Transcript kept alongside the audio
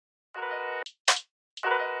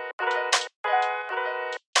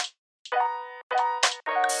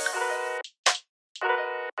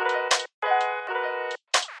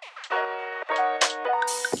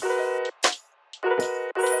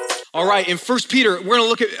All right, in 1 Peter, we're gonna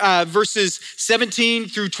look at verses 17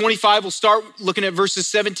 through 25. We'll start looking at verses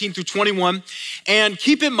 17 through 21. And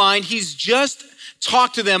keep in mind, he's just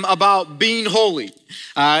talked to them about being holy.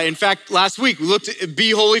 In fact, last week we looked at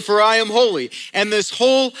be holy for I am holy. And this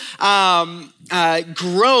whole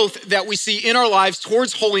growth that we see in our lives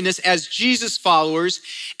towards holiness as Jesus followers.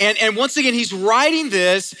 And once again, he's writing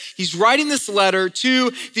this letter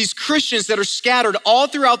to these Christians that are scattered all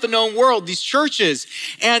throughout the known world, these churches.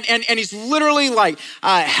 And he's literally like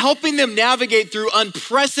helping them navigate through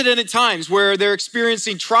unprecedented times where they're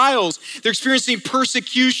experiencing trials, they're experiencing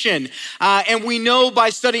persecution. And we know by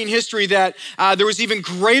studying history that there was even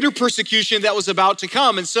greater persecution that was about to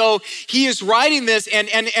come. And so he is writing this and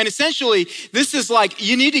essentially this is like,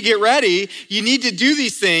 you need to get ready. You need to do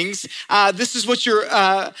these things. This is what your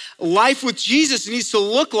life with Jesus needs to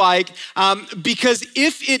look like because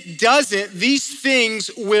if it doesn't, these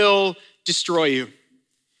things will destroy you.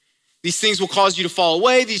 These things will cause you to fall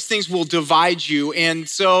away. These things will divide you. And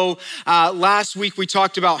so last week we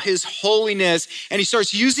talked about his holiness, and he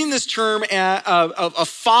starts using this term of a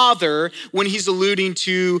father when he's alluding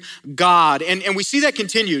to God. And we see that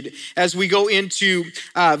continued as we go into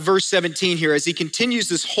verse 17 here, as he continues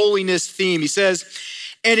this holiness theme. He says,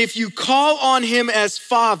 and if you call on him as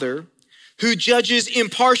father, who judges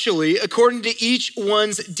impartially according to each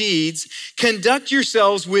one's deeds, conduct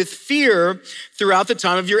yourselves with fear throughout the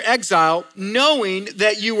time of your exile, knowing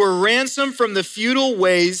that you were ransomed from the futile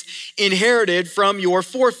ways inherited from your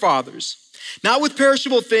forefathers. Not with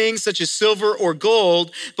perishable things such as silver or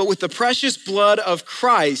gold, but with the precious blood of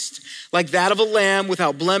Christ, like that of a lamb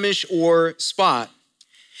without blemish or spot.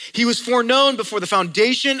 He was foreknown before the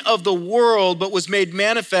foundation of the world, but was made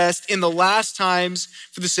manifest in the last times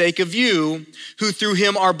for the sake of you, who through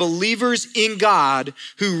him are believers in God,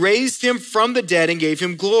 who raised him from the dead and gave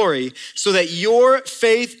him glory, so that your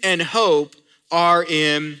faith and hope are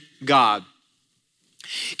in God.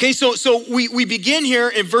 Okay, so we begin here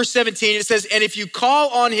in verse 17. It says, and if you call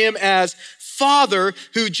on him as Father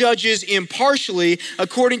who judges impartially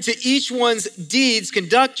according to each one's deeds,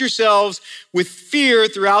 conduct yourselves with fear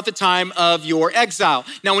throughout the time of your exile.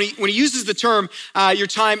 Now, when he uses the term, your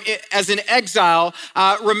time as an exile,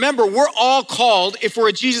 remember, we're all called, if we're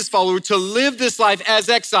a Jesus follower, to live this life as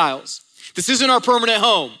exiles. This isn't our permanent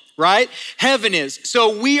home, right? Heaven is.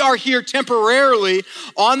 So we are here temporarily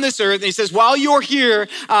on this earth. And he says, while you're here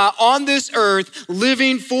on this earth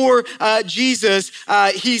living for Jesus,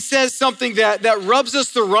 he says something that rubs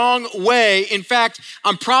us the wrong way. In fact,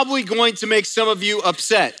 I'm probably going to make some of you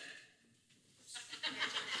upset.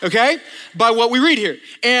 Okay? By what we read here.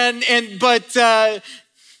 But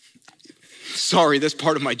sorry, that's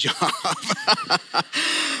part of my job.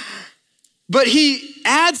 But he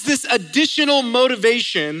adds this additional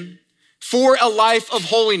motivation for a life of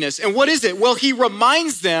holiness. And what is it? Well, he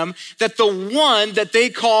reminds them that the one that they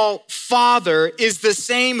call Father is the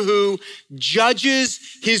same who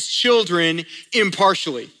judges his children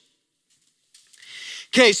impartially.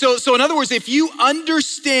 Okay, so in other words, if you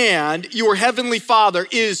understand your heavenly Father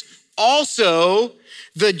is also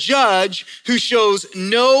the judge who shows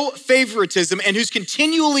no favoritism and who's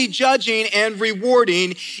continually judging and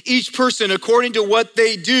rewarding each person according to what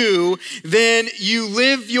they do, then you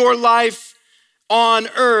live your life on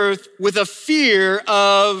earth with a fear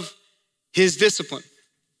of his discipline.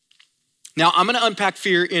 Now, I'm gonna unpack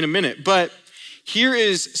fear in a minute, but here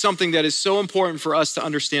is something that is so important for us to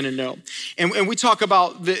understand and know. And we talk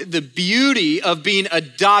about the beauty of being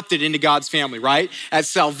adopted into God's family, right? At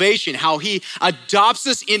salvation, how he adopts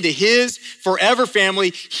us into his forever family.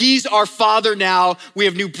 He's our Father now. We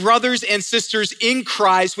have new brothers and sisters in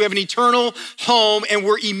Christ. We have an eternal home, and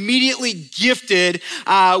we're immediately gifted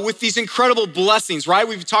with these incredible blessings, right?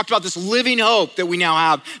 We've talked about this living hope that we now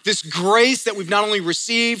have, this grace that we've not only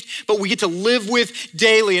received, but we get to live with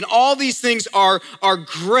daily. And all these things are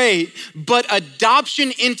great, but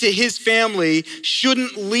adoption into his family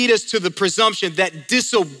shouldn't lead us to the presumption that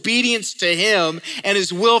disobedience to him and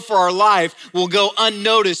his will for our life will go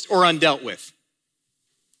unnoticed or undealt with.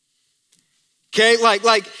 Okay,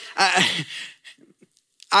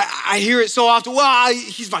 I hear it so often. Well,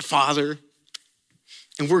 he's my Father,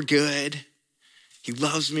 and we're good. He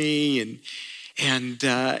loves me, and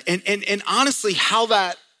honestly, how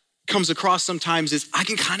that comes across sometimes is I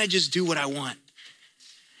can kind of just do what I want.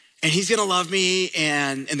 And he's gonna love me,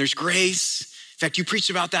 and there's grace. In fact, you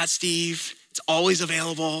preached about that, Steve. It's always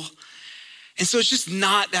available. And so it's just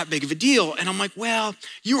not that big of a deal. And I'm like, well,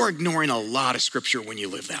 you are ignoring a lot of scripture when you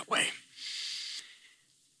live that way.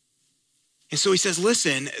 And so he says,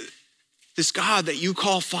 listen, this God that you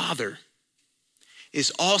call Father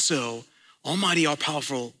is also almighty,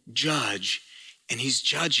 all-powerful judge, and he's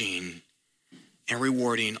judging and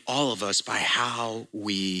rewarding all of us by how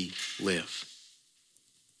we live.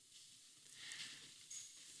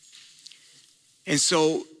 And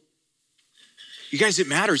so, you guys, it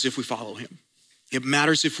matters if we follow him. It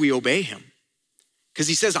matters if we obey him. Because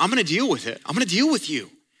he says, I'm gonna deal with it. I'm gonna deal with you.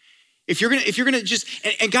 If you're gonna just,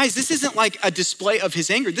 and guys, this isn't like a display of his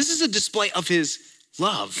anger. This is a display of his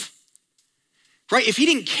love, right? If he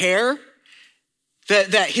didn't care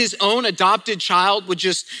that his own adopted child would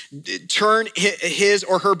just turn his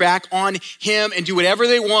or her back on him and do whatever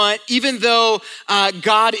they want, even though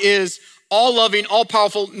God is all loving, all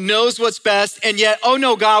powerful, knows what's best, and yet, oh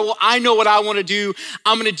no, God, well, I know what I want to do.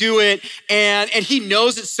 I'm going to do it. And he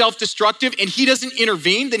knows it's self-destructive and he doesn't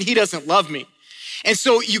intervene, then he doesn't love me. And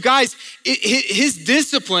so you guys, his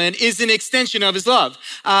discipline is an extension of his love.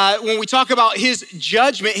 When we talk about his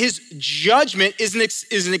judgment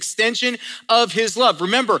is an extension of his love.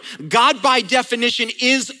 Remember, God by definition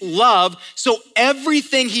is love, so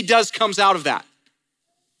everything he does comes out of that.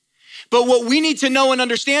 But what we need to know and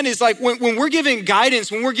understand is like when we're given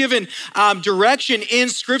guidance, when we're given direction in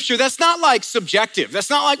scripture, that's not like subjective.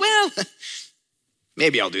 That's not like, well,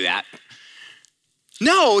 maybe I'll do that.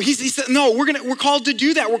 No, he said, no, we're called to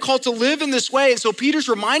do that. We're called to live in this way. And so Peter's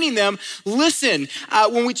reminding them, listen,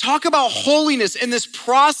 when we talk about holiness in this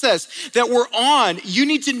process that we're on, you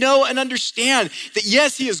need to know and understand that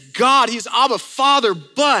yes, he is God, he is Abba, Father,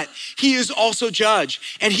 but he is also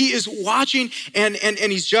judge. And he is watching and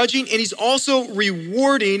he's judging and he's also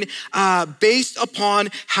rewarding based upon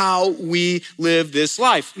how we live this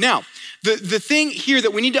life. Now, the thing here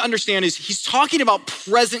that we need to understand is he's talking about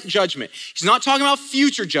present judgment. He's not talking about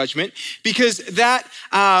future judgment because that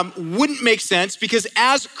wouldn't make sense because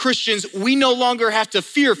as Christians, we no longer have to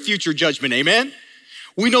fear future judgment, amen?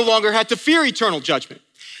 We no longer have to fear eternal judgment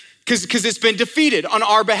because it's been defeated on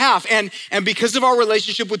our behalf. And because of our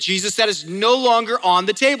relationship with Jesus, that is no longer on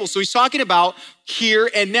the table. So he's talking about here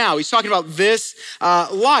and now. He's talking about this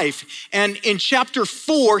life. And in chapter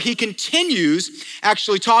 4, he continues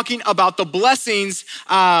actually talking about the blessings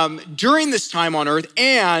during this time on earth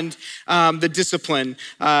and the discipline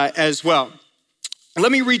as well.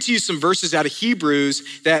 Let me read to you some verses out of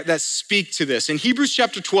Hebrews that speak to this. In Hebrews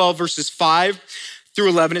chapter 12, verses 5 through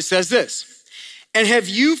 11, it says this. And have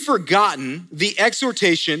you forgotten the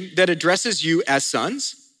exhortation that addresses you as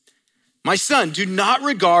sons? My son, do not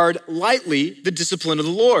regard lightly the discipline of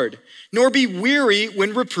the Lord, nor be weary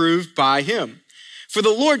when reproved by him. For the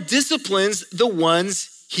Lord disciplines the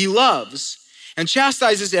ones he loves and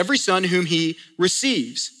chastises every son whom he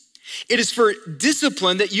receives. It is for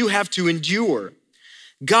discipline that you have to endure.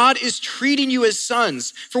 God is treating you as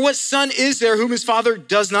sons. For what son is there whom his father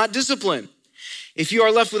does not discipline? If you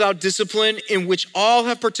are left without discipline in which all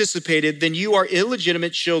have participated, then you are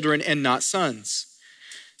illegitimate children and not sons.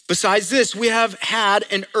 Besides this, we have had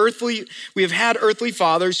earthly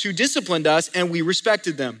fathers who disciplined us and we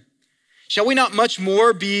respected them. Shall we not much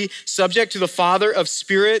more be subject to the Father of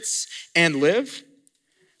spirits and live?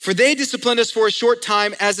 For they disciplined us for a short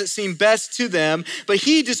time as it seemed best to them, but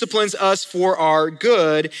he disciplines us for our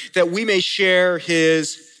good, that we may share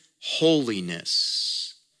his holiness.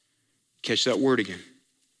 Catch that word again.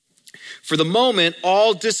 For the moment,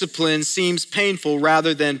 all discipline seems painful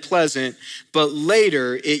rather than pleasant, but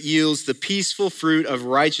later it yields the peaceful fruit of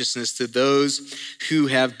righteousness to those who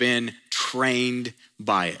have been trained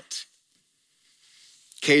by it.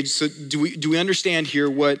 Okay, so do we understand here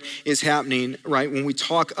what is happening, right? When we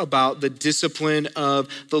talk about the discipline of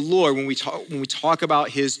the Lord, when we talk about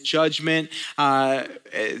his judgment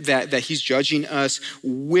that he's judging us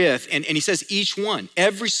with, and he says each one,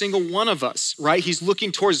 every single one of us, right? He's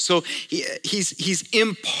looking towards us. So he's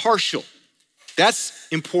impartial. That's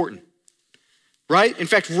important. Right? In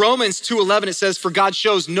fact, Romans 2:11, it says, for God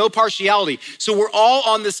shows no partiality. So we're all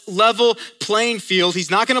on this level playing field.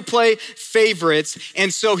 He's not gonna play favorites.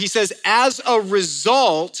 And so he says, as a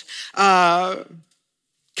result, conduct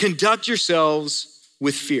yourselves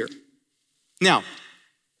with fear. Now,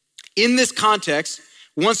 in this context,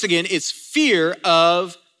 once again, it's fear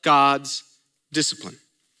of God's discipline.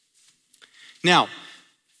 Now,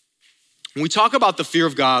 when we talk about the fear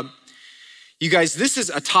of God, you guys, this is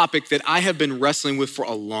a topic that I have been wrestling with for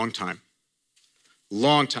a long time.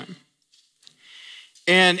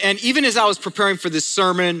 And even as I was preparing for this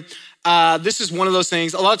sermon, this is one of those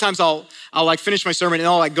things. A lot of times I'll like finish my sermon and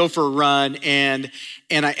I'll like go for a run and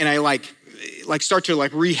I like like start to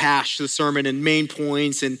like rehash the sermon and main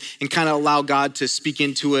points and kind of allow God to speak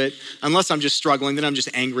into it. Unless I'm just struggling, then I'm just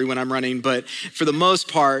angry when I'm running. But for the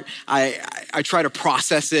most part, I try to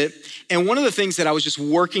process it. And one of the things that I was just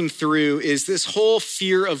working through is this whole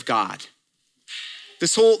fear of God,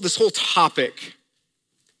 this whole topic.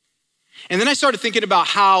 And then I started thinking about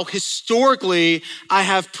how historically I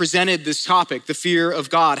have presented this topic, the fear of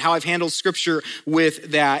God, how I've handled scripture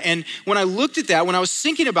with that. And when I looked at that, when I was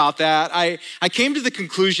thinking about that, I came to the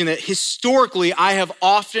conclusion that historically I have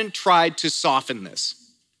often tried to soften this,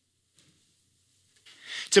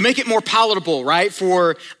 to make it more palatable, right,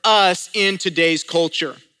 for us in today's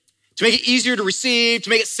culture, to make it easier to receive, to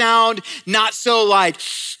make it sound not so like,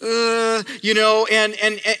 and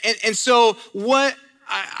so what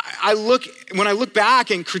when I look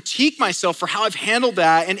back and critique myself for how I've handled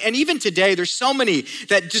that, and even today, there's so many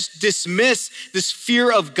that just dismiss this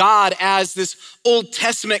fear of God as this Old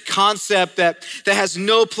Testament concept that has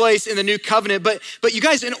no place in the New Covenant. But you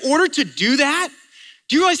guys, in order to do that,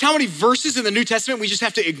 do you realize how many verses in the New Testament we just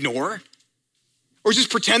have to ignore or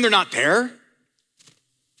just pretend they're not there?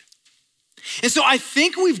 And so I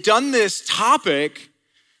think we've done this topic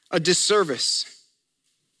a disservice.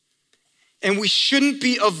 And we shouldn't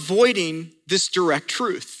be avoiding this direct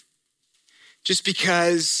truth just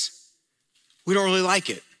because we don't really like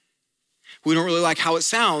it. We don't really like how it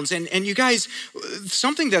sounds. And you guys,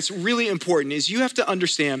 something that's really important is you have to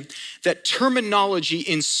understand that terminology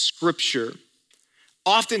in scripture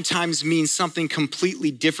oftentimes means something completely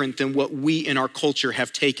different than what we in our culture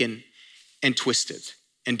have taken and twisted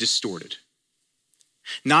and distorted.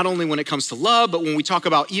 Not only when it comes to love, but when we talk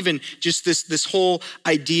about even just this whole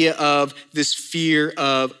idea of this fear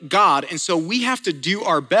of God. And so we have to do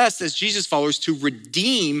our best as Jesus followers to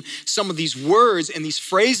redeem some of these words and these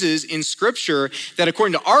phrases in scripture that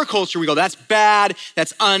according to our culture, we go, that's bad,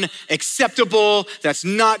 that's unacceptable, that's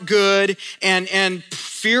not good. And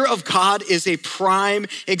fear of God is a prime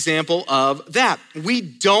example of that. We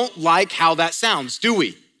don't like how that sounds, do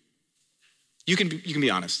we? You can be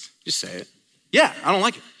honest, just say it. Yeah, I don't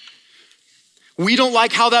like it. We don't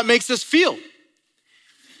like how that makes us feel.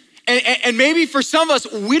 And maybe for some of us,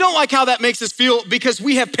 we don't like how that makes us feel because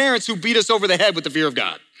we have parents who beat us over the head with the fear of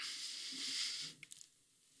God.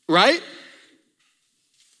 Right?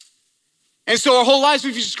 And so our whole lives,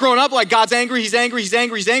 we've just grown up like God's angry, he's angry, he's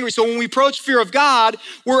angry, he's angry. So when we approach fear of God,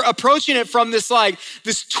 we're approaching it from this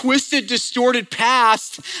twisted, distorted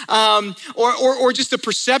past, or just a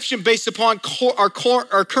perception based upon our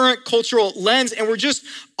current cultural lens, and we're just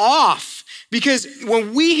off. Because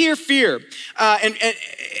when we hear fear, and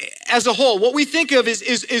as a whole, what we think of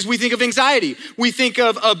is we think of anxiety. We think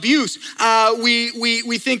of abuse.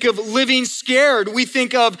 We think of living scared. We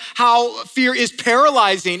think of how fear is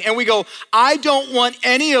paralyzing. And we go, I don't want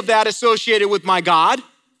any of that associated with my God.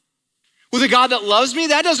 With a God that loves me,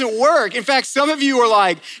 that doesn't work. In fact, some of you are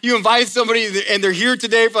like, you invite somebody and they're here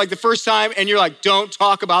today for like the first time and you're like, don't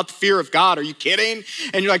talk about the fear of God. Are you kidding?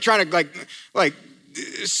 And you're like trying to like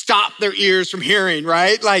stop their ears from hearing,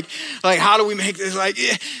 right? Like how do we make this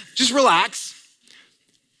just relax.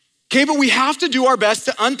 Okay, but we have to do our best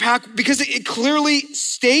to unpack because it clearly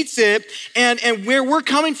states it. And where we're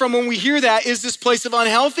coming from when we hear that is this place of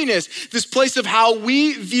unhealthiness, this place of how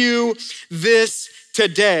we view this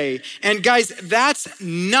today. And guys, that's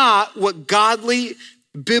not what godly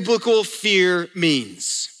biblical fear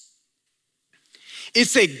means.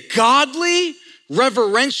 It's a godly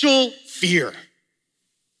reverential fear.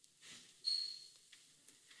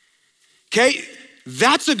 Okay,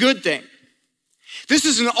 that's a good thing. This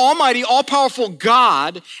is an almighty, all-powerful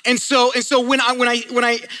God. And so when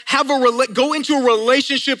I have go into a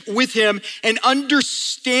relationship with him and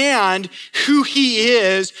understand who he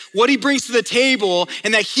is, what he brings to the table,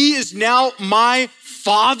 and that he is now my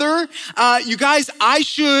Father, you guys, I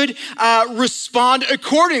should respond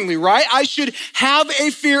accordingly, right? I should have a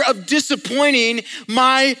fear of disappointing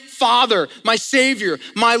my Father, my Savior,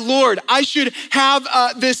 my Lord. I should have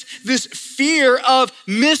this fear of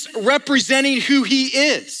misrepresenting who he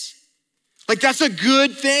is. Like that's a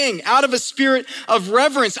good thing. Out of a spirit of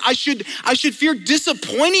reverence, I should fear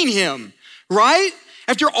disappointing him, right?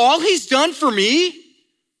 After all he's done for me.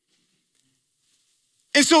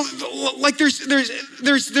 And so like there's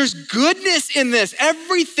goodness in this.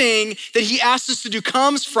 Everything that he asks us to do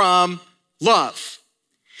comes from love.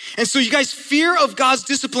 And so you guys, fear of God's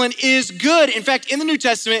discipline is good. In fact, in the New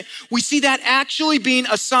Testament, we see that actually being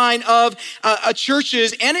a sign of a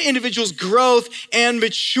church's and an individual's growth and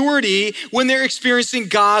maturity when they're experiencing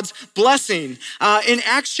God's blessing. In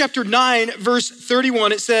Acts chapter 9, verse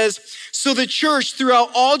 31, it says, so the church throughout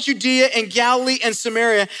all Judea and Galilee and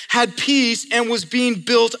Samaria had peace and was being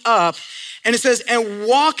built up. And it says, and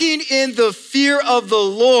walking in the fear of the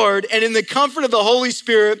Lord and in the comfort of the Holy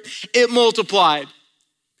Spirit, it multiplied.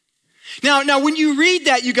 Now, when you read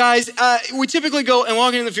that, you guys, we typically go and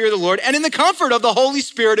walking in the fear of the Lord and in the comfort of the Holy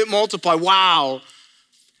Spirit, it multiplied. Wow,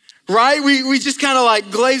 right? We just kind of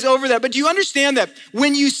like glaze over that. But do you understand that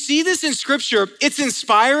when you see this in scripture, it's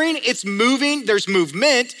inspiring, it's moving, there's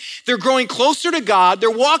movement, they're growing closer to God,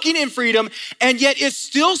 they're walking in freedom, and yet it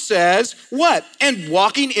still says what? And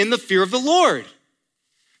walking in the fear of the Lord.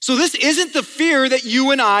 So this isn't the fear that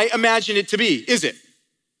you and I imagine it to be, is it?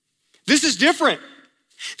 This is different.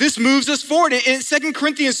 This moves us forward. In 2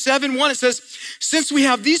 Corinthians 7:1, it says, since we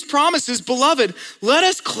have these promises, beloved, let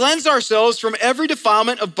us cleanse ourselves from every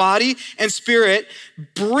defilement of body and spirit,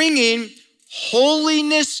 bringing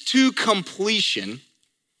holiness to completion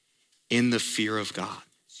in the fear of God.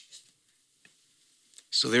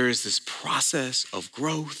 So there is this process of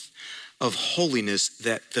growth, of holiness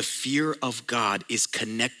that the fear of God is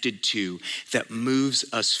connected to, that moves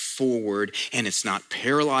us forward, and it's not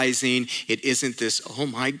paralyzing. It isn't this, oh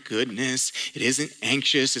my goodness. It isn't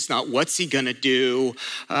anxious. It's not, what's he gonna do?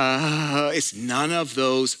 It's none of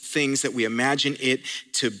those things that we imagine it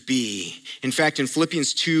to be. In fact, in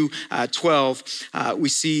Philippians 2:12, we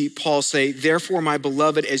see Paul say, therefore, my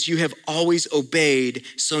beloved, as you have always obeyed,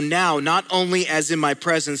 so now, not only as in my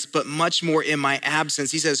presence, but much more in my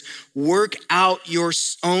absence, he says, work out your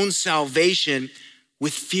own salvation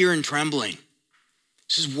with fear and trembling.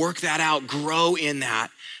 Just work that out, grow in that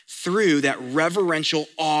through that reverential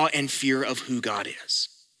awe and fear of who God is.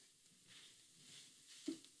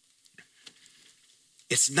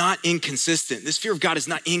 It's not inconsistent. This fear of God is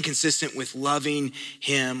not inconsistent with loving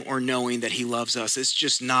him or knowing that he loves us. It's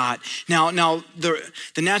just not. Now the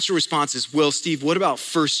natural response is, well, Steve, what about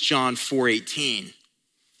 1 John 4:18?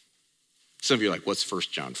 Some of you are like, what's 1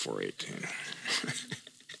 John 4:18? I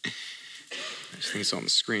just think it's on the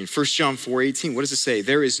screen. 1 John 4:18, what does it say?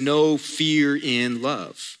 There is no fear in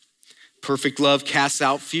love. Perfect love casts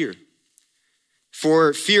out fear.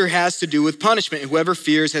 For fear has to do with punishment. Whoever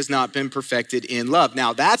fears has not been perfected in love.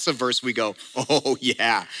 Now that's a verse we go, oh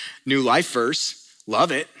yeah, New Life verse, love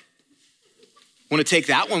it. Want to take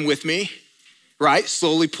that one with me? Right?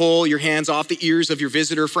 Slowly pull your hands off the ears of your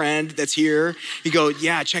visitor friend that's here. You go,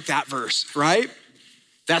 yeah, check that verse, right?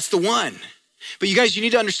 That's the one. But you guys, you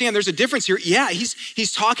need to understand there's a difference here. Yeah,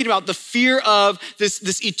 he's talking about the fear of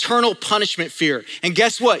this eternal punishment fear. And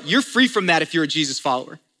guess what? You're free from that if you're a Jesus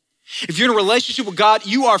follower. If you're in a relationship with God,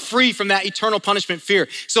 you are free from that eternal punishment fear.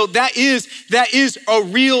 So that is a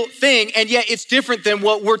real thing, and yet it's different than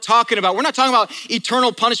what we're talking about. We're not talking about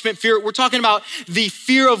eternal punishment fear. We're talking about the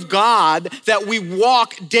fear of God that we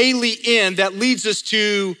walk daily in that leads us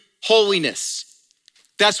to holiness.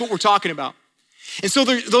 That's what we're talking about. And so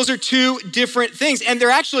those are two different things, and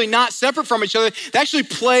they're actually not separate from each other. They actually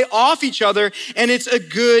play off each other, and it's a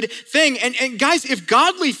good thing. And guys, if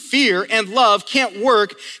godly fear and love can't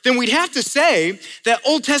work, then we'd have to say that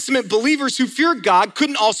Old Testament believers who feared God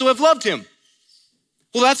couldn't also have loved him.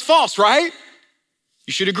 Well, that's false, right?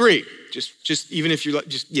 You should agree. Just even if you're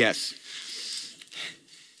just, yes.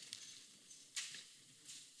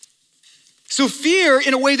 So fear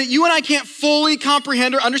in a way that you and I can't fully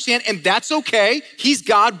comprehend or understand, and that's okay. He's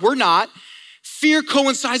God, we're not. Fear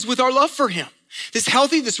coincides with our love for him. This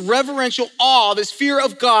healthy, this reverential awe, this fear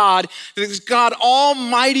of God, this God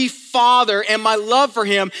Almighty Father and my love for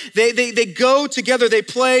him, they go together, they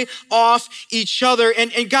play off each other.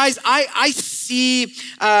 And guys, I see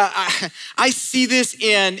this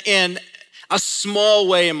in a small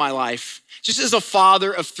way in my life. Just as a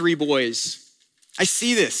father of 3 boys, I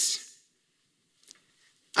see this.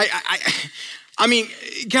 I mean,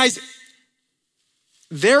 guys,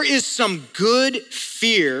 there is some good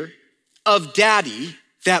fear of daddy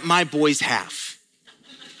that my boys have.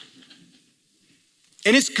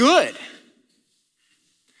 And it's good.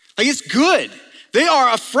 Like, it's good. They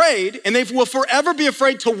are afraid, and they will forever be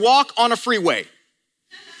afraid to walk on a freeway.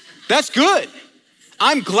 That's good.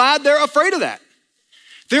 I'm glad they're afraid of that.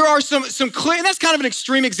 There are some clear, and that's kind of an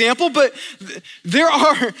extreme example, but there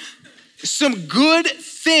are some good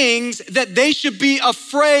things that they should be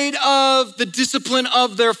afraid of the discipline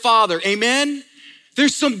of their father. Amen?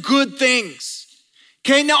 There's some good things.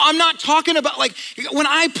 Okay, now I'm not talking about like when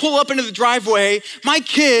I pull up into the driveway, my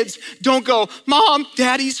kids don't go, Mom,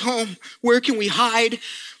 Daddy's home. Where can we hide?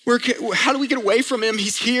 How do we get away from him?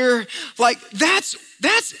 He's here. Like that's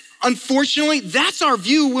unfortunately, that's our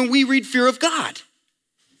view when we read fear of God.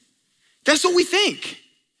 That's what we think.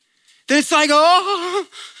 That it's like, oh,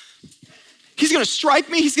 he's gonna strike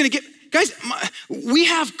me. He's gonna get, guys, we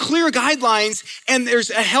have clear guidelines and there's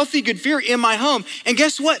a healthy, good fear in my home. And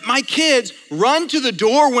guess what? My kids run to the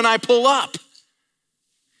door when I pull up.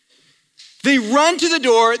 They run to the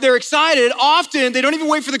door, they're excited. Often, they don't even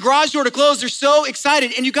wait for the garage door to close. They're so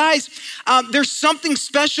excited. And you guys, there's something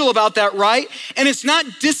special about that, right? And it's not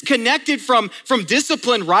disconnected from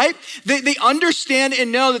discipline, right? They understand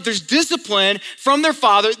and know that there's discipline from their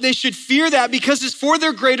father. They should fear that because it's for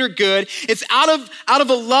their greater good. It's out of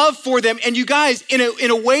a love for them. And you guys, in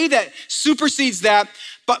a way that supersedes that,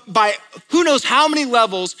 but by who knows how many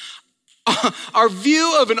levels, our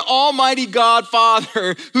view of an almighty God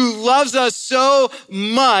Father who loves us so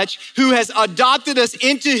much, who has adopted us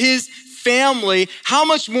into his family, how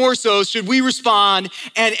much more so should we respond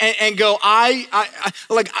and go,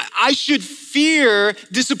 I should fear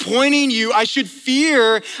disappointing you. I should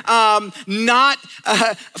fear not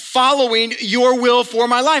following your will for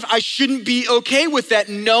my life. I shouldn't be okay with that,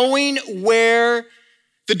 knowing where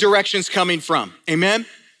the direction's coming from. Amen?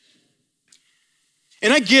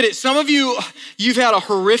 And I get it. Some of you, you've had a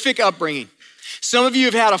horrific upbringing. Some of you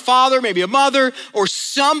have had a father, maybe a mother, or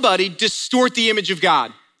somebody distort the image of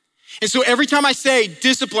God. And so every time I say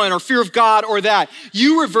discipline or fear of God or that,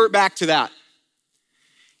 you revert back to that.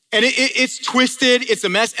 And it's twisted, it's a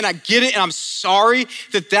mess, and I get it, and I'm sorry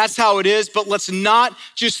that that's how it is, but let's not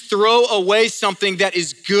just throw away something that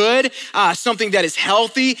is good, something that is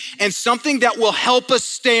healthy, and something that will help us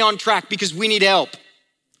stay on track because we need help.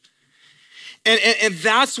 And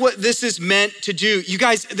that's what this is meant to do. You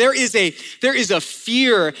guys, there is a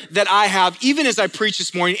fear that I have even as I preach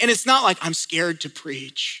this morning, and it's not like I'm scared to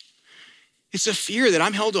preach. It's a fear that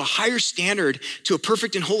I'm held to a higher standard, to a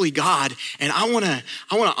perfect and holy God, and I wanna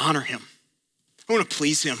honor him. I wanna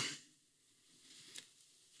please him.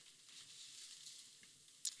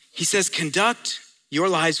 He says, conduct your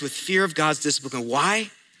lives with fear of God's discipline.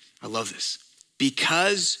 Why? I love this.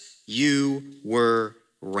 Because you were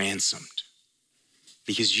ransomed.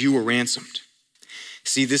 Because you were ransomed.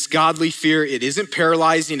 See, this godly fear, it isn't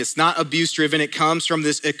paralyzing. It's not abuse-driven. It comes from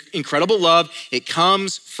this incredible love. It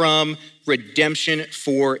comes from redemption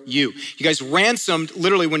for you. You guys, ransomed,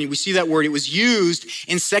 literally when we see that word, it was used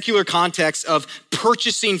in secular context of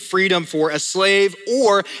purchasing freedom for a slave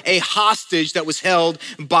or a hostage that was held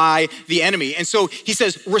by the enemy. And so he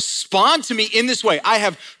says, respond to me in this way. I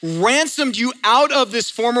have ransomed you out of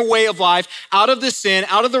this former way of life, out of the sin,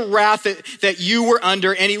 out of the wrath that you were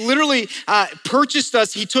under. And he literally purchased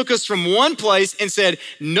us. He took us from one place and said,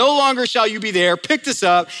 no longer shall you be there, picked us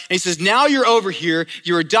up. And he says, now you're over here.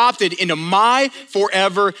 You're adopted into my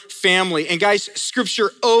forever family. And guys,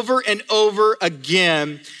 scripture over and over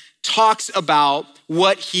again talks about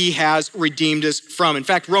what he has redeemed us from. In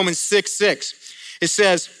fact, Romans 6:6, it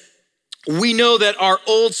says, we know that our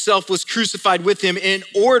old self was crucified with him in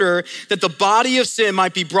order that the body of sin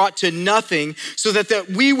might be brought to nothing, so that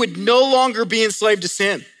we would no longer be enslaved to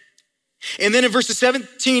sin. And then in verses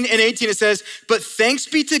 17 and 18, it says, but thanks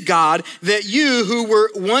be to God that you who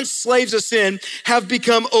were once slaves of sin have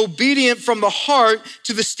become obedient from the heart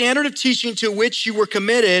to the standard of teaching to which you were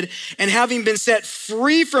committed, and having been set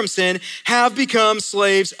free from sin, have become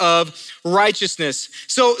slaves of righteousness.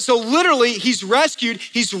 So literally he's rescued,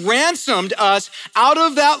 he's ransomed us out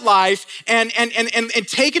of that life and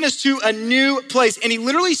taken us to a new place. And he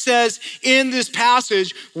literally says in this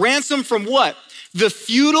passage, ransom from what? The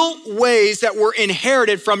futile ways that were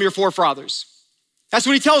inherited from your forefathers. That's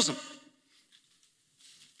what he tells them.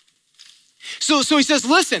 So he says,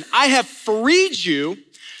 listen, I have freed you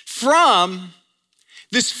from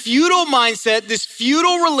this futile mindset, this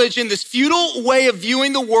futile religion, this futile way of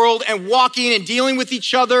viewing the world and walking and dealing with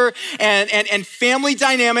each other and family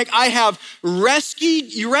dynamic. I have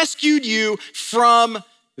rescued you from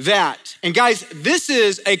that. And guys, this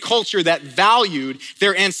is a culture that valued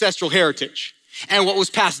their ancestral heritage and what was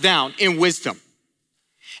passed down in wisdom.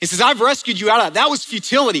 It says, I've rescued you out of that. That was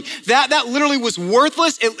futility. That literally was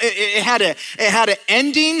worthless. It had an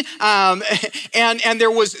ending, and there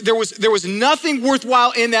was nothing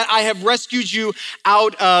worthwhile in that. I have rescued you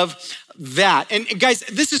out of that. And guys,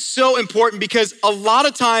 this is so important because a lot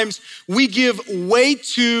of times we give way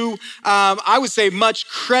too, I would say, much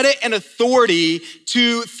credit and authority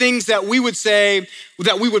to things that we would say,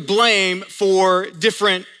 that we would blame for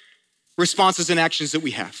different responses and actions that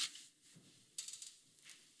we have.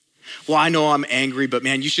 well, I know I'm angry, but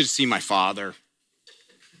man, you should see my father.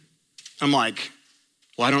 I'm like,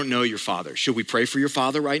 well, I don't know your father. Should we pray for your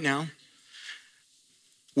father right now?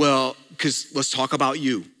 Well, because let's talk about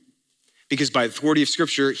you. Because by the authority of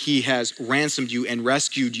Scripture, he has ransomed you and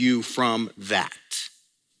rescued you from that.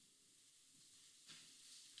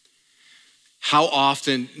 How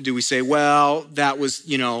often do we say, well, that was,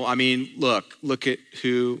 look at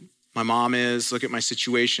who my mom is, look at my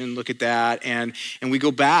situation, look at that. And we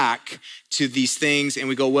go back to these things and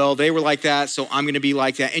we go, well, they were like that, so I'm gonna be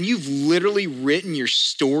like that. And you've literally written your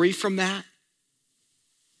story from that.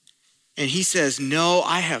 And he says, no,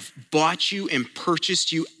 I have bought you and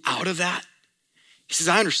purchased you out of that. He says,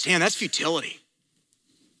 I understand, that's futility.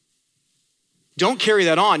 Don't carry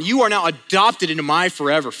that on. You are now adopted into my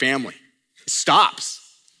forever family. It stops.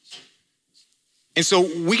 And so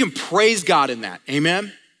we can praise God in that,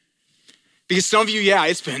 amen? Because some of you,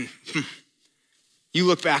 it's been, you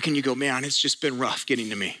look back and you go, man, it's just been rough getting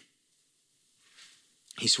to me.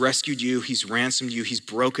 He's rescued you, he's ransomed you, he's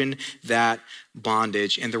broken that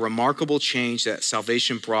bondage. And the remarkable change that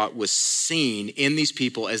salvation brought was seen in these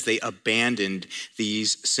people as they abandoned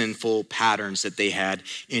these sinful patterns that they had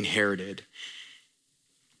inherited.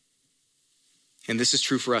 And this is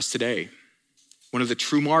true for us today. One of the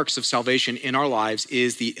true marks of salvation in our lives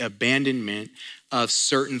is the abandonment of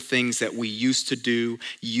certain things that we used to do,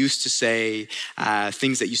 used to say,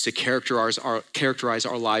 things that used to characterize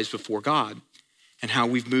our lives before God. And how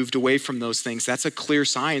we've moved away from those things. That's a clear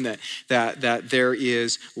sign that there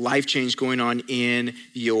is life change going on in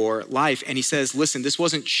your life. And he says, listen, this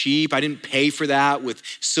wasn't cheap. I didn't pay for that with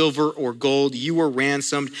silver or gold. You were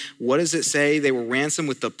ransomed. What does it say? They were ransomed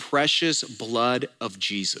with the precious blood of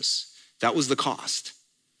Jesus. That was the cost.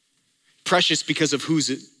 Precious because of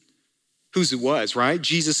whose it was, right?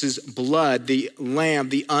 Jesus' blood, the lamb,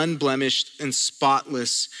 the unblemished and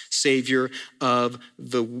spotless savior of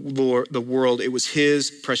the world. It was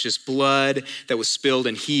his precious blood that was spilled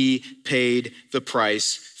and he paid the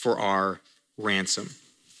price for our ransom.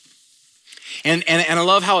 And I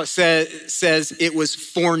love how it says it was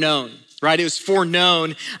foreknown. Right? It was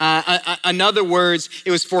foreknown. In other words,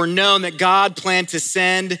 it was foreknown that God planned to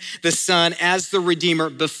send the Son as the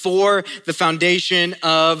Redeemer before the foundation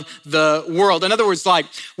of the world. In other words, like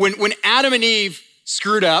when Adam and Eve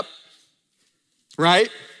screwed up, right?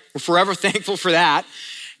 We're forever thankful for that.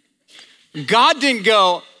 God didn't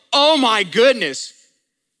go, oh my goodness,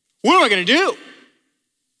 what am I gonna do?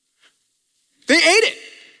 They ate it.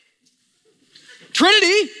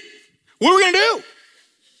 Trinity, what are we gonna do?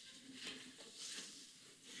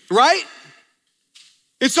 Right?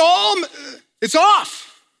 It's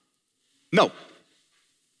off. No.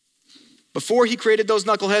 Before he created those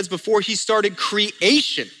knuckleheads, before he started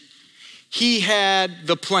creation, he had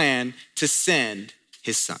the plan to send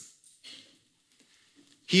his Son.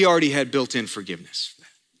 He already had built-in forgiveness.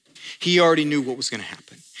 He already knew what was gonna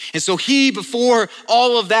happen. And so before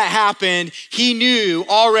all of that happened, he knew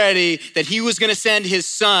already that he was gonna send his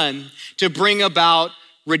Son to bring about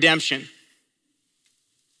redemption.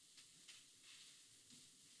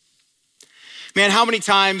 Man, how many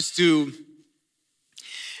times do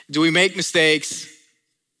we make mistakes?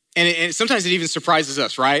 And sometimes it even surprises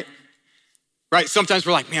us, right? Right? Sometimes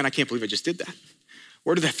we're like, man, I can't believe I just did that.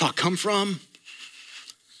 Where did that thought come from?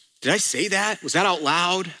 Did I say that? Was that out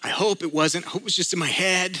loud? I hope it wasn't. I hope it was just in my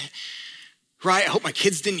head, right? I hope my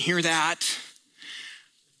kids didn't hear that.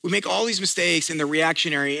 We make all these mistakes and they're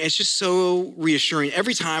reactionary. It's just so reassuring.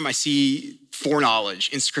 Every time I see foreknowledge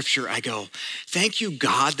in Scripture, I go, thank you,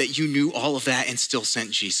 God, that you knew all of that and still sent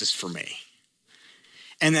Jesus for me.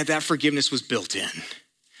 And that forgiveness was built in.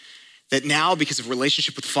 That now, because of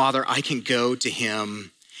relationship with the Father, I can go to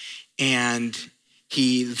him. And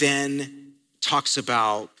he then talks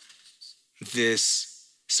about this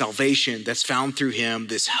salvation that's found through him,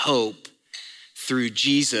 this hope through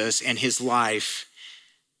Jesus and his life.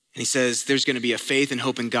 And he says, there's gonna be a faith and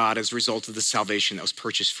hope in God as a result of the salvation that was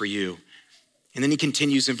purchased for you. And then he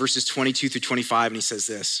continues in verses 22 through 25, and he says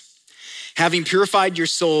this, having purified your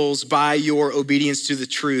souls by your obedience to the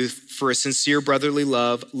truth for a sincere brotherly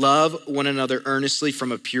love, love one another earnestly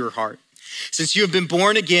from a pure heart. Since you have been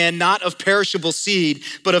born again, not of perishable seed,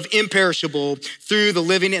 but of imperishable, through the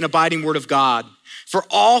living and abiding word of God. For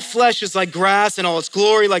all flesh is like grass, and all its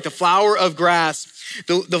glory like the flower of grass.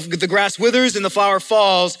 The grass withers and the flower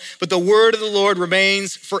falls, but the word of the Lord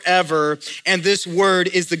remains forever. And this word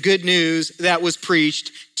is the good news that was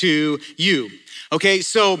preached to you. Okay,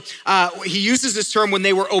 so he uses this term when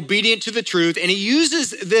they were obedient to the truth, and he uses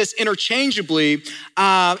this interchangeably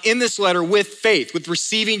in this letter with faith, with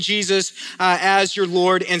receiving Jesus as your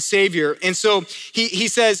Lord and Savior. And so he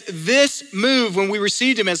says this move, when we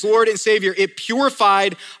received him as Lord and Savior, it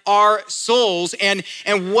purified our souls. And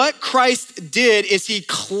what Christ did is he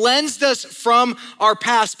cleansed us from our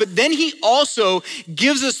past, but then he also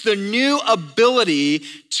gives us the new ability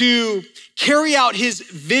to carry out his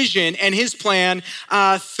vision and his plan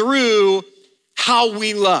through how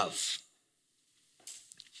we love.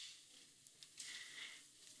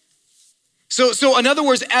 So in other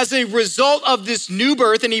words, as a result of this new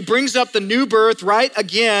birth, and he brings up the new birth, right?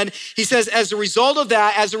 Again, he says, as a result of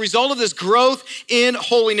that, as a result of this growth in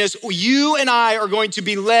holiness, you and I are going to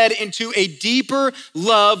be led into a deeper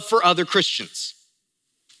love for other Christians.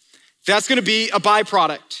 That's going to be a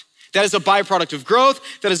byproduct. That is a byproduct of growth.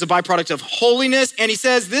 That is a byproduct of holiness. And he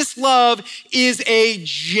says this love is a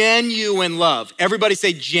genuine love. Everybody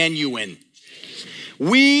say genuine.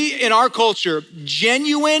 We, in our culture,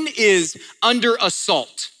 genuine is under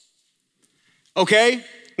assault, okay?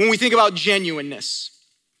 When we think about genuineness.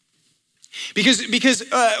 Because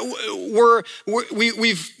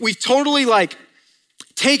we've totally like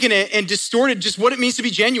taken it and distorted just what it means to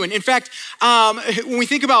be genuine. In fact, when we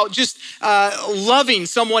think about just loving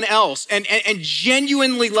someone else and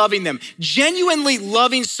genuinely loving them, genuinely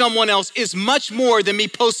loving someone else is much more than me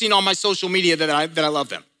posting on my social media that I love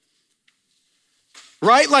them.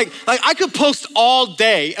 Right? Like I could post all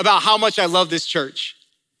day about how much I love this church.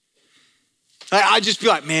 I'd just be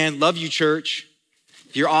like, man, love you, church.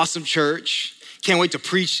 You're awesome, church. Can't wait to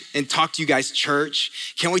preach and talk to you guys,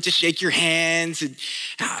 church. Can't wait to shake your hands and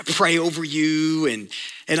pray over you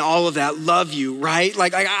and all of that. Love you, right?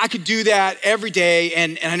 Like I could do that every day,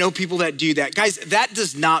 and I know people that do that. Guys, that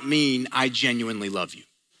does not mean I genuinely love you.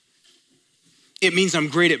 It means I'm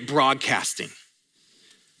great at broadcasting.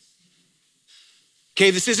 Okay,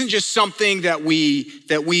 this isn't just something that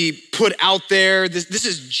we put out there. This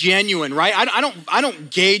is genuine, right? I don't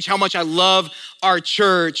gauge how much I love our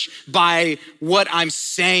church by what I'm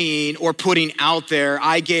saying or putting out there.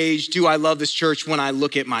 I gauge, do I love this church when I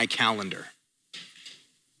look at my calendar?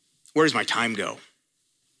 Where does my time go?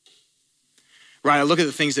 Right, I look at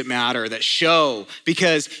the things that matter, that show,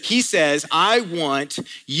 because he says, I want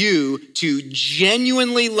you to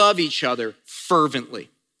genuinely love each other fervently.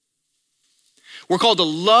 We're called to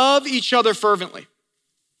love each other fervently.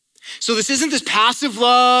 So this isn't this passive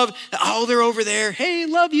love, oh, they're over there, hey,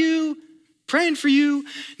 love you, praying for you.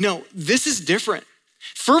 No, this is different.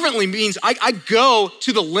 Fervently means I go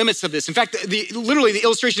to the limits of this. In fact, literally the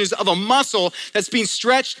illustration is of a muscle that's being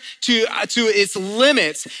stretched to its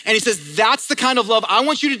limits. And he says, that's the kind of love I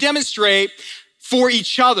want you to demonstrate for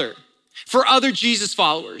each other, for other Jesus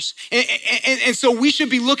followers. And so we should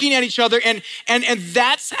be looking at each other, and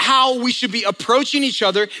that's how we should be approaching each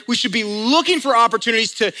other. We should be looking for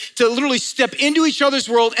opportunities to literally step into each other's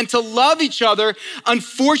world and to love each other.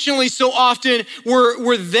 Unfortunately, so often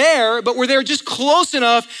we're there, but we're there just close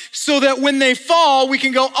enough so that when they fall, we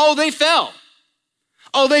can go, oh, they fell.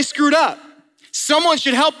 Oh, they screwed up. Someone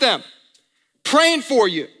should help them. Praying for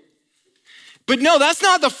you. But no, that's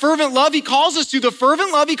not the fervent love he calls us to. The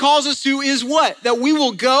fervent love he calls us to is what? That we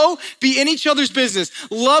will go be in each other's business,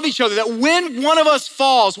 love each other, that when one of us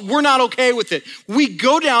falls, we're not okay with it. We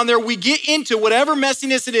go down there, we get into whatever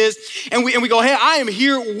messiness it is, and we go, hey, I am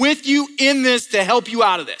here with you in this to help you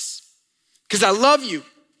out of this because I love you.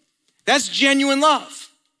 That's genuine love.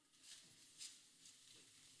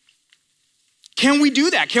 Can we do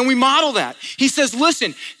that? Can we model that? He says,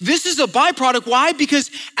 listen, this is a byproduct. Why? Because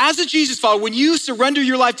as a Jesus follower, when you surrender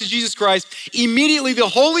your life to Jesus Christ, immediately the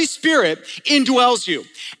Holy Spirit indwells you.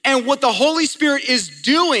 And what the Holy Spirit is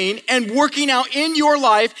doing and working out in your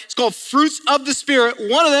life, it's called fruits of the Spirit.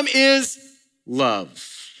 One of them is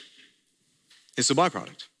love. It's a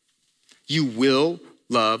byproduct. You will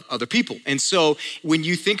love other people. And so when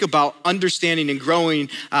you think about understanding and growing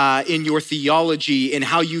in your theology and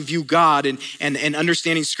how you view God and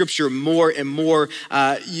understanding scripture more and more,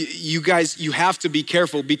 you guys, you have to be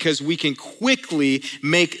careful because we can quickly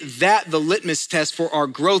make that the litmus test for our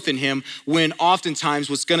growth in him when oftentimes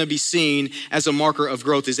what's going to be seen as a marker of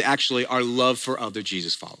growth is actually our love for other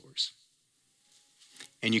Jesus followers.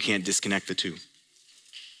 And you can't disconnect the two.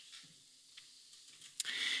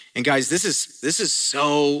 And guys, this is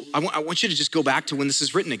so, I want you to just go back to when this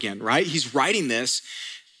is written again, right? He's writing this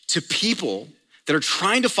to people that are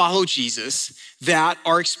trying to follow Jesus that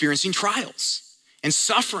are experiencing trials and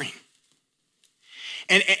suffering.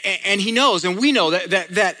 And he knows, and we know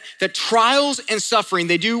that trials and suffering,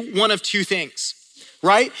 they do one of two things.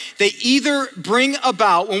 right? They either bring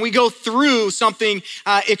about, when we go through something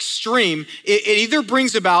extreme, it either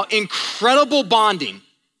brings about incredible bonding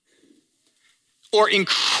or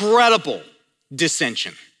incredible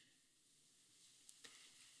dissension.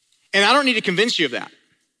 And I don't need to convince you of that.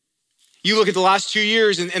 You look at the last 2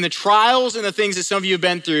 years and the trials and the things that some of you have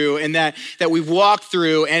been through and that we've walked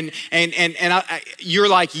through, and you're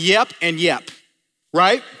like, yep and yep,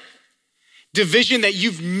 right? Division that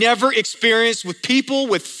you've never experienced with people,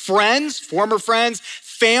 with friends, former friends,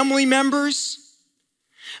 family members,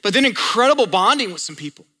 but then incredible bonding with some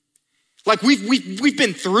people. Like we've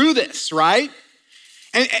been through this, right?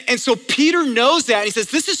 And so Peter knows that, and he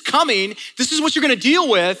says, this is coming. This is what you're gonna deal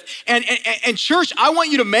with. And church, I want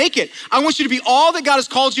you to make it. I want you to be all that God has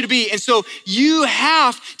called you to be. And so you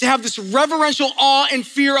have to have this reverential awe and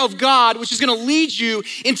fear of God, which is gonna lead you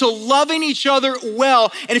into loving each other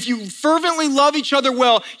well. And if you fervently love each other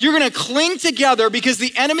well, you're gonna cling together because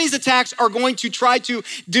the enemy's attacks are going to try to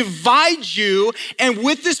divide you. And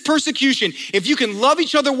with this persecution, if you can love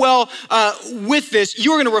each other well with this,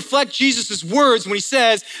 you're gonna reflect Jesus' words when he says,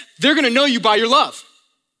 they're gonna know you by your love.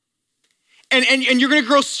 And you're gonna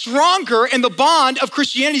grow stronger, and the bond of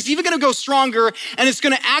Christianity is even gonna go stronger, and it's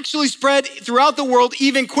gonna actually spread throughout the world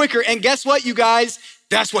even quicker. And guess what, you guys?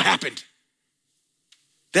 That's what happened.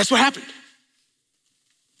 That's what happened.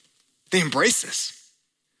 They embrace this.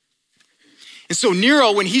 And so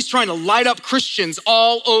Nero, when he's trying to light up Christians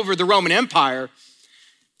all over the Roman Empire,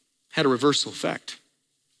 had a reversal effect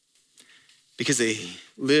because they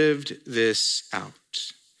lived this out.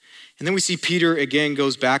 And then we see Peter again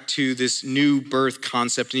goes back to this new birth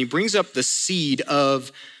concept, and he brings up the seed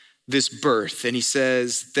of this birth. And he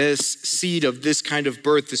says, this seed of this kind of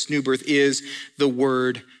birth, this new birth, is the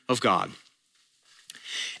word of God.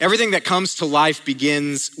 Everything that comes to life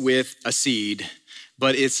begins with a seed,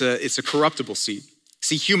 but it's a corruptible seed.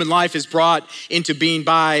 See, human life is brought into being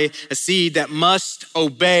by a seed that must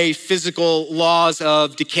obey physical laws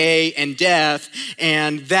of decay and death,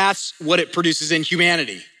 and that's what it produces in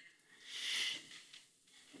humanity.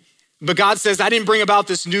 But God says, I didn't bring about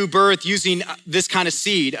this new birth using this kind of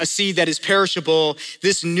seed, a seed that is perishable.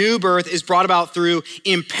 This new birth is brought about through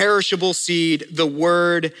imperishable seed, the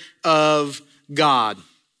word of God.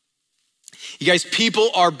 You guys, people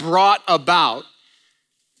are brought about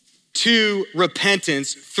to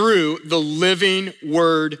repentance through the living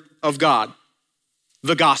word of God,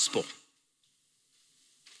 the gospel.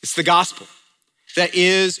 It's the gospel that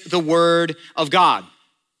is the word of God.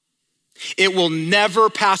 It will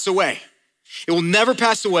never pass away. It will never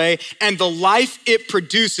pass away, and the life it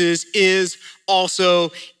produces is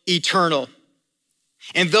also eternal.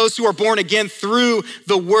 And those who are born again through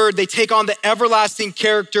the word, they take on the everlasting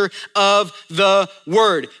character of the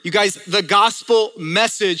word. You guys, the gospel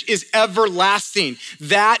message is everlasting.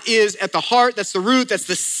 That is at the heart, that's the root, that's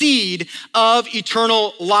the seed of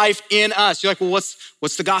eternal life in us. You're like, well,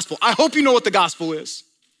 what's the gospel? I hope you know what the gospel is.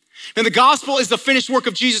 And the gospel is the finished work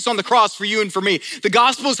of Jesus on the cross for you and for me. The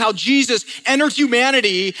gospel is how Jesus entered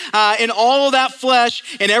humanity in all of that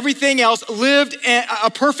flesh and everything else, lived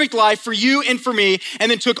a perfect life for you and for me,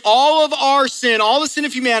 and then took all of our sin, all the sin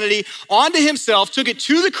of humanity onto himself, took it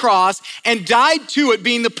to the cross and died to it,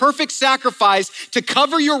 being the perfect sacrifice to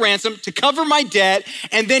cover your ransom, to cover my debt.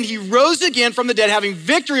 And then he rose again from the dead, having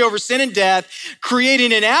victory over sin and death,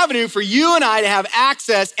 creating an avenue for you and I to have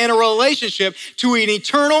access and a relationship to an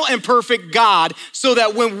eternal and perfect God, so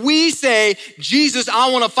that when we say, Jesus,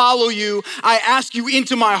 I want to follow you, I ask you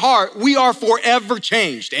into my heart, we are forever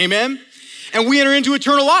changed, amen? And we enter into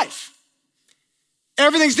eternal life.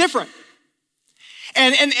 Everything's different.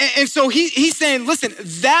 And so he's saying, listen,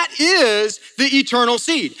 that is the eternal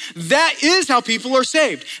seed. That is how people are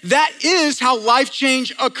saved. That is how life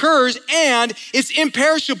change occurs, and it's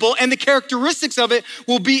imperishable, and the characteristics of it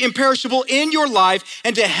will be imperishable in your life.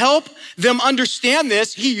 And to help them understand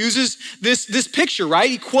this, he uses this picture, right?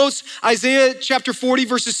 He quotes Isaiah chapter 40,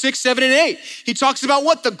 verses 6, 7, and 8. He talks about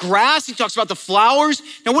what? The grass. He talks about the flowers.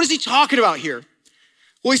 Now, what is he talking about here?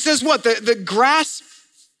 Well, he says what? The grass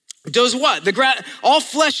does what? The grass, all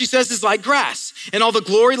flesh, he says, is like grass, and all the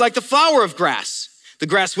glory like the flower of grass. The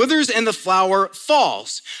grass withers and the flower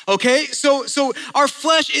falls. Okay, so our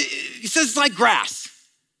flesh, he says it's like grass.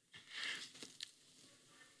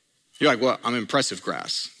 You're like, well, I'm impressive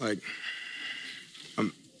grass. Like, I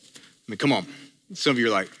mean, come on. Some of you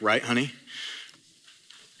are like, right, honey?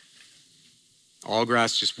 All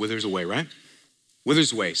grass just withers away, right?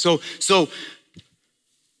 Withers away. So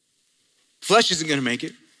flesh isn't gonna make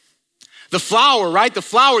it. The flower, right? The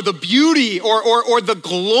flower, the beauty or the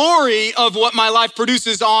glory of what my life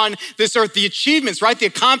produces on this earth, the achievements, right? The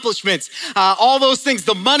accomplishments, all those things,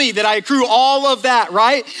 the money that I accrue, all of that,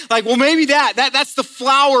 right? Like, well, maybe that's the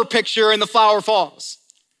flower picture and the flower falls.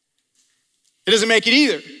 It doesn't make it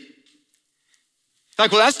either.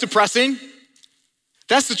 Like, well, that's depressing.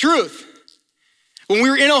 That's the truth. When we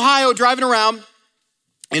were in Ohio driving around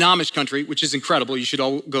in Amish country, which is incredible, you should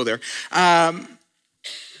all go there.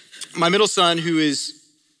 My middle son, who is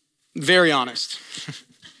very honest,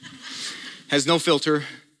 has no filter,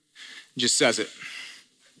 just says it.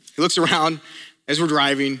 He looks around as we're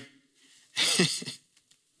driving, and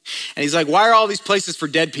he's like, why are all these places for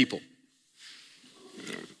dead people?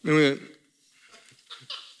 And we went,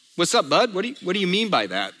 what's up, bud? What do you mean by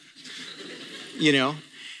that? You know?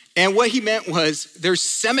 And what he meant was there's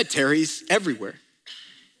cemeteries everywhere.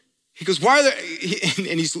 He goes, why are there,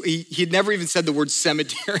 and he had never even said the word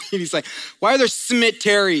cemetery. And he's like, why are there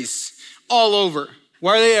cemeteries all over?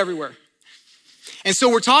 Why are they everywhere? And so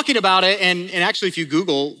we're talking about it. And actually, if you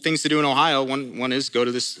Google things to do in Ohio, one is go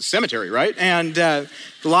to this cemetery, right? And a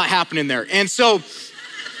lot happening there. And so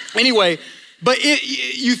anyway, but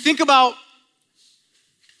you think about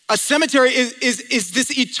a cemetery is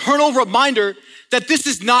this eternal reminder that this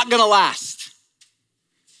is not gonna last.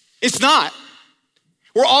 It's not.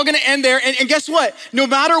 We're all gonna end there. And guess what? No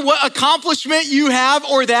matter what accomplishment you have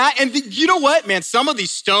or that, and you know what, man, some of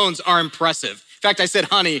these stones are impressive. In fact, I said,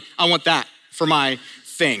 honey, I want that for my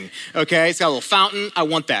thing, okay? It's got a little fountain, I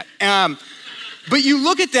want that. But you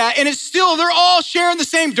look at that and it's still, they're all sharing the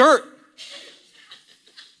same dirt.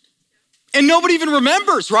 And nobody even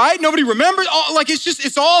remembers, right? Nobody remembers. Like,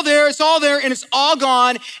 it's all there, and it's all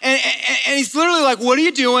gone. And he's literally like, what are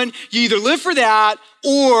you doing? You either live for that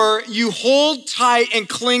or you hold tight and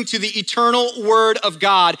cling to the eternal word of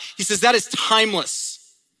God. He says that is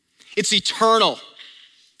timeless. It's eternal.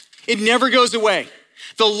 It never goes away.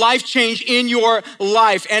 The life change in your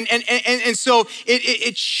life. And so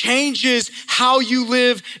it changes how you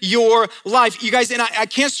live your life. You guys, and I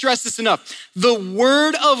can't stress this enough. The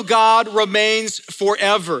word of God remains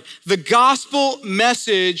forever. The gospel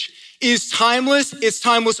message is timeless. It's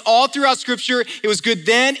timeless all throughout scripture. It was good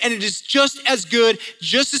then, and it is just as good,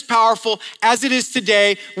 just as powerful as it is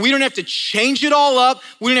today. We don't have to change it all up.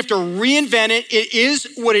 We don't have to reinvent it. It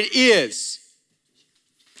is what it is.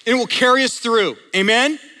 And it will carry us through,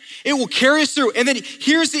 amen? It will carry us through. And then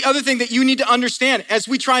here's the other thing that you need to understand as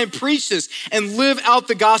we try and preach this and live out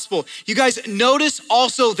the gospel. You guys notice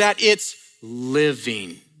also that it's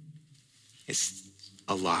living. It's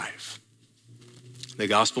alive. The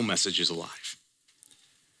gospel message is alive.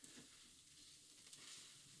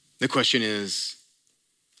 The question is,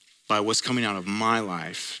 by what's coming out of my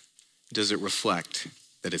life, does it reflect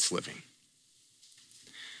that it's living?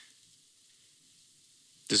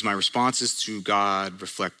 Does my responses to God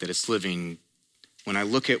reflect that it's living? When I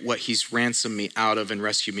look at what he's ransomed me out of and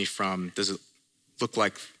rescued me from, does it look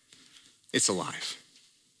like it's alive?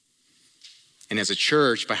 And as a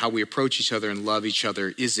church, by how we approach each other and love each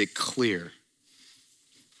other, is it clear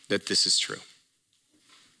that this is true?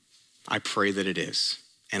 I pray that it is.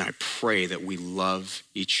 And I pray that we love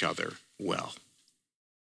each other well.